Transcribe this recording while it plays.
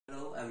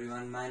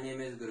everyone, my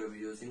name is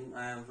Gurabhijot Singh.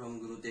 I am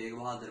from Tej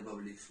Bahadur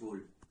Public School.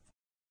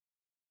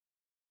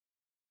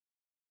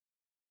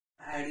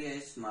 Idea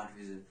is Smart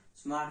Vision.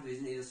 Smart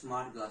Vision is a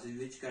smart glasses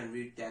which can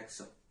read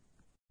text.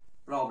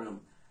 Problem: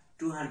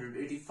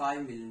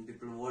 285 million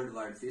people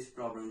worldwide face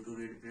problem to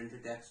read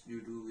printed text due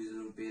to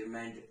visual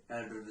impairment,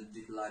 elder with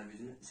declined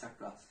vision,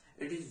 etc.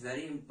 It is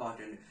very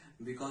important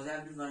because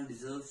everyone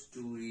deserves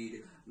to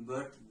read,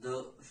 but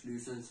the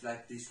solutions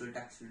like digital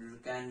text reader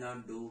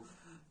cannot do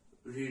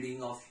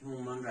reading of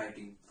human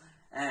writing,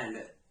 and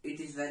it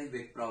is very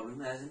big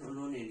problem as in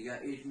alone India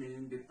 8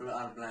 million people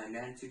are blind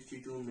and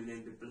 62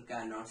 million people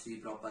cannot see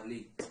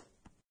properly.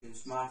 In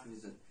Smart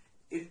Vision,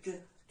 it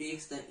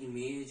takes the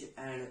image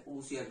and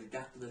OCR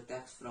detect the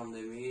text from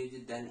the image,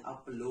 then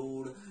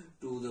upload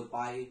to the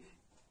Pi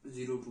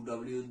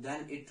 02W,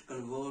 then it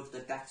converts the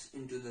text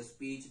into the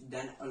speech,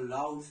 then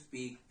allows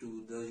speak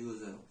to the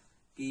user.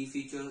 Key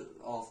feature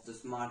of the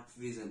Smart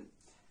Vision: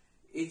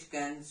 it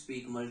can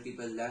speak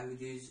multiple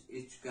languages,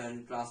 it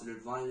can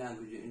translate one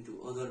language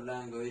into other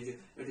language,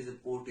 it is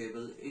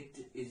portable, it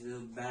is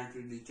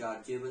battery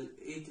rechargeable,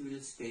 it will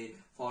stay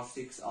for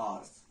 6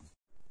 hours.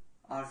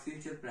 Our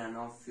future plan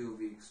of few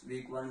weeks.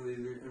 Week 1 we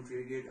will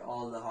integrate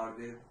all the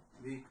hardware.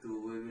 Week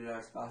 2 we will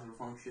add special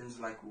functions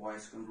like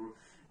voice control.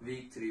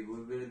 Week 3 we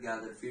will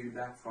gather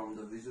feedback from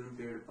the visual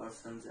impaired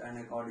persons, and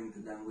according to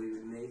them we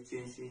will make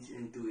changes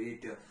into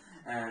it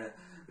and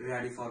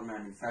ready for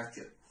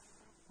manufacture.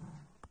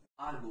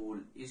 Our goal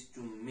is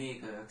to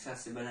make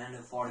accessible and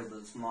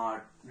affordable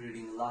smart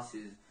reading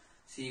glasses.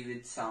 See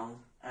with sound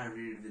and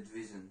read with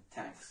vision.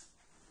 Thanks.